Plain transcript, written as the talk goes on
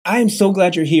I am so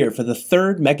glad you're here for the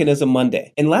third Mechanism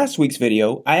Monday. In last week's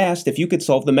video, I asked if you could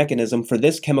solve the mechanism for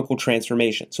this chemical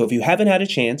transformation. So if you haven't had a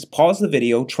chance, pause the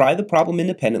video, try the problem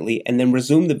independently, and then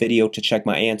resume the video to check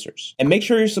my answers. And make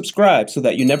sure you're subscribed so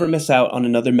that you never miss out on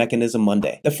another Mechanism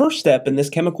Monday. The first step in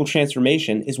this chemical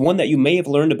transformation is one that you may have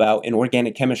learned about in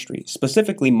organic chemistry,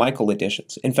 specifically Michael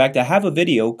additions. In fact, I have a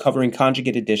video covering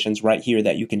conjugate additions right here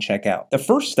that you can check out. The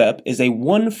first step is a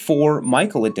 1,4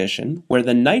 Michael addition, where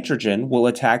the nitrogen will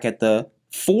attack at the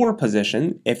 4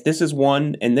 position. If this is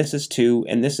 1 and this is 2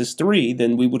 and this is 3,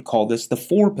 then we would call this the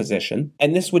 4 position,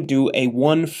 and this would do a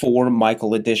 1,4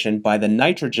 Michael addition by the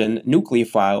nitrogen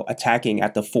nucleophile attacking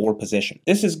at the 4 position.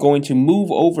 This is going to move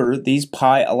over these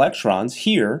pi electrons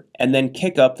here and then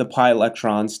kick up the pi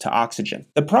electrons to oxygen.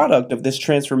 The product of this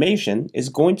transformation is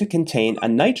going to contain a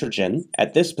nitrogen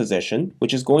at this position,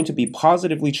 which is going to be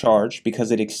positively charged because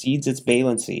it exceeds its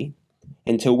valency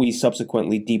until we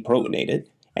subsequently deprotonate it.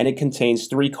 And it contains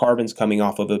 3 carbons coming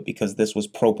off of it because this was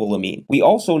propylamine. We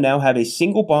also now have a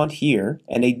single bond here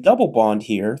and a double bond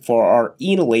here for our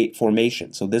enolate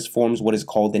formation. So this forms what is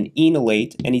called an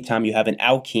enolate. Anytime you have an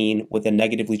alkene with a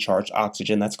negatively charged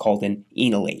oxygen, that's called an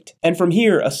enolate. And from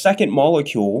here, a second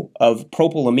molecule of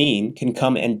propylamine can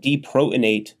come and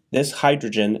deprotonate this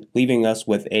hydrogen, leaving us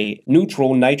with a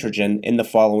neutral nitrogen in the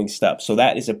following step. So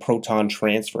that is a proton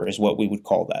transfer is what we would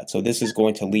call that. So this is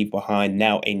going to leave behind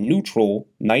now a neutral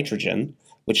nitrogen,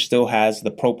 which still has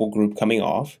the propyl group coming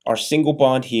off, our single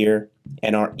bond here,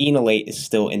 and our enolate is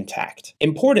still intact.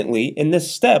 Importantly, in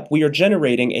this step, we are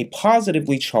generating a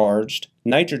positively charged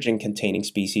nitrogen-containing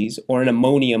species, or an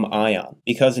ammonium ion,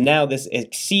 because now this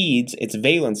exceeds its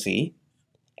valency,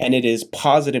 and it is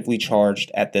positively charged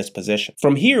at this position.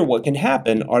 From here, what can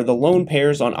happen are the lone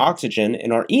pairs on oxygen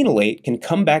and our enolate can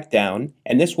come back down,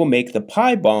 and this will make the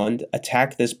pi bond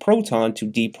attack this proton to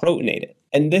deprotonate it.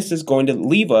 And this is going to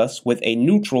leave us with a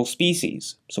neutral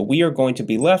species. So we are going to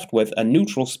be left with a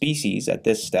neutral species at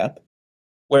this step,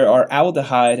 where our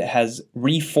aldehyde has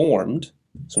reformed.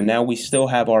 So now we still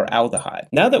have our aldehyde.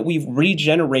 Now that we've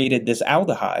regenerated this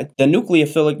aldehyde, the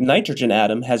nucleophilic nitrogen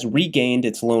atom has regained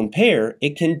its lone pair.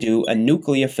 It can do a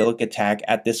nucleophilic attack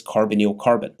at this carbonyl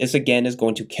carbon. This again is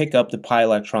going to kick up the pi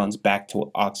electrons back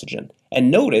to oxygen.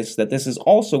 And notice that this is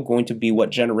also going to be what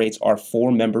generates our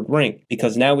 4-membered ring,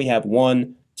 because now we have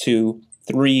 1, 2,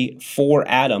 3, 4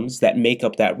 atoms that make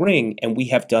up that ring, and we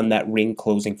have done that ring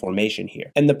closing formation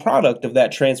here. And the product of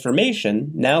that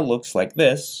transformation now looks like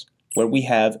this, where we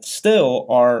have still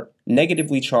our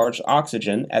negatively charged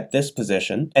oxygen at this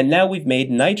position, and now we've made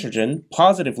nitrogen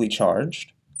positively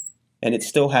charged, and it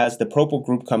still has the propyl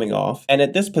group coming off, and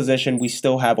at this position we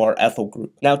still have our ethyl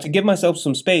group. Now, to give myself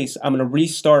some space, I'm going to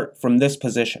restart from this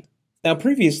position. Now,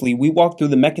 previously, we walked through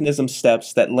the mechanism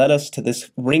steps that led us to this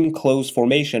ring close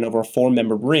formation of our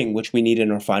 4-membered ring, which we need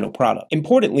in our final product.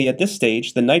 Importantly, at this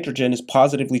stage, the nitrogen is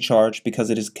positively charged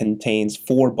because it contains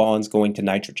 4 bonds going to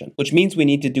nitrogen, which means we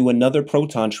need to do another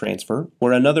proton transfer,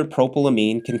 where another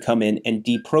propylamine can come in and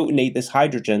deprotonate this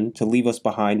hydrogen to leave us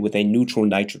behind with a neutral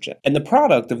nitrogen. And the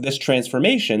product of this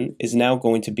transformation is now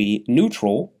going to be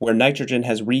neutral, where nitrogen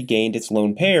has regained its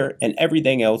lone pair, and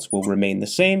everything else will remain the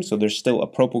same, so there's still a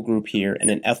propyl group here and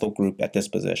an ethyl group at this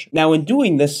position. Now, in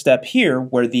doing this step here,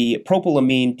 where the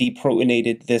propylamine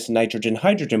deprotonated this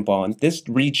nitrogen-hydrogen bond, this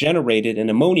regenerated an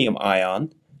ammonium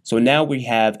ion. So now we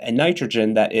have a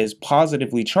nitrogen that is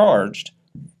positively charged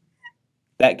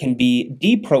that can be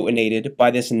deprotonated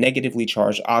by this negatively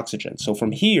charged oxygen. So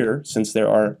from here, since there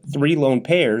are 3 lone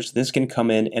pairs, this can come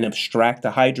in and abstract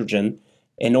the hydrogen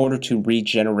in order to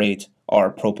regenerate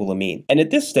our propylamine. And at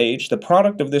this stage, the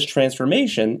product of this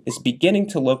transformation is beginning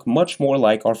to look much more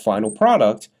like our final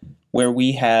product, where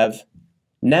we have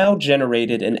now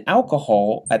generated an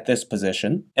alcohol at this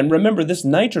position. And remember, this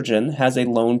nitrogen has a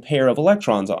lone pair of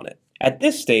electrons on it. At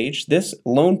this stage, this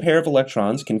lone pair of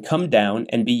electrons can come down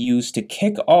and be used to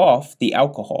kick off the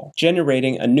alcohol,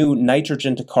 generating a new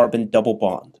nitrogen to carbon double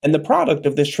bond. And the product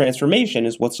of this transformation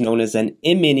is what's known as an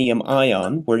iminium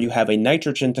ion, where you have a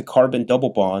nitrogen to carbon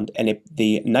double bond and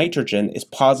the nitrogen is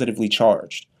positively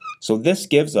charged. So this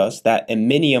gives us that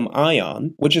iminium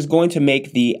ion, which is going to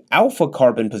make the alpha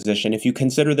carbon position, if you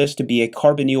consider this to be a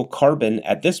carbonyl carbon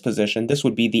at this position, this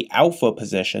would be the alpha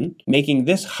position, making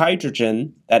this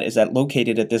hydrogen that is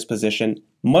located at this position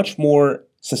much more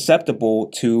susceptible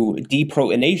to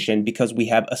deprotonation because we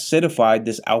have acidified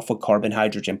this alpha carbon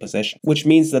hydrogen position, which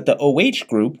means that the OH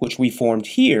group, which we formed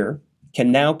here,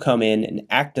 can now come in and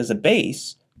act as a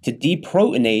base to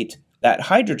deprotonate that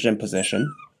hydrogen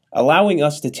position, allowing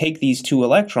us to take these 2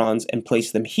 electrons and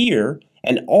place them here,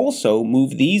 and also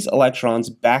move these electrons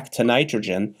back to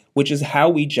nitrogen, which is how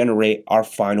we generate our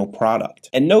final product.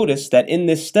 And notice that in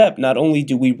this step, not only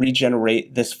do we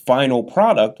regenerate this final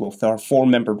product with our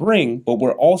four-membered ring, but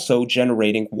we're also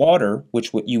generating water,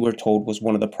 which what you were told was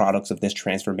one of the products of this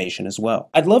transformation as well.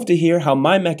 I'd love to hear how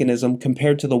my mechanism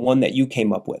compared to the one that you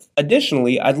came up with.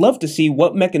 Additionally, I'd love to see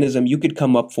what mechanism you could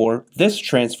come up for this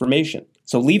transformation.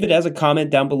 So leave it as a comment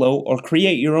down below or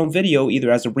create your own video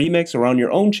either as a remix or on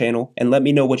your own channel and let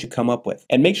me know what you come up with.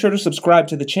 And make sure to subscribe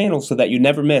to the channel so that you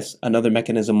never miss another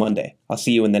Mechanism Monday. I'll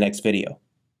see you in the next video.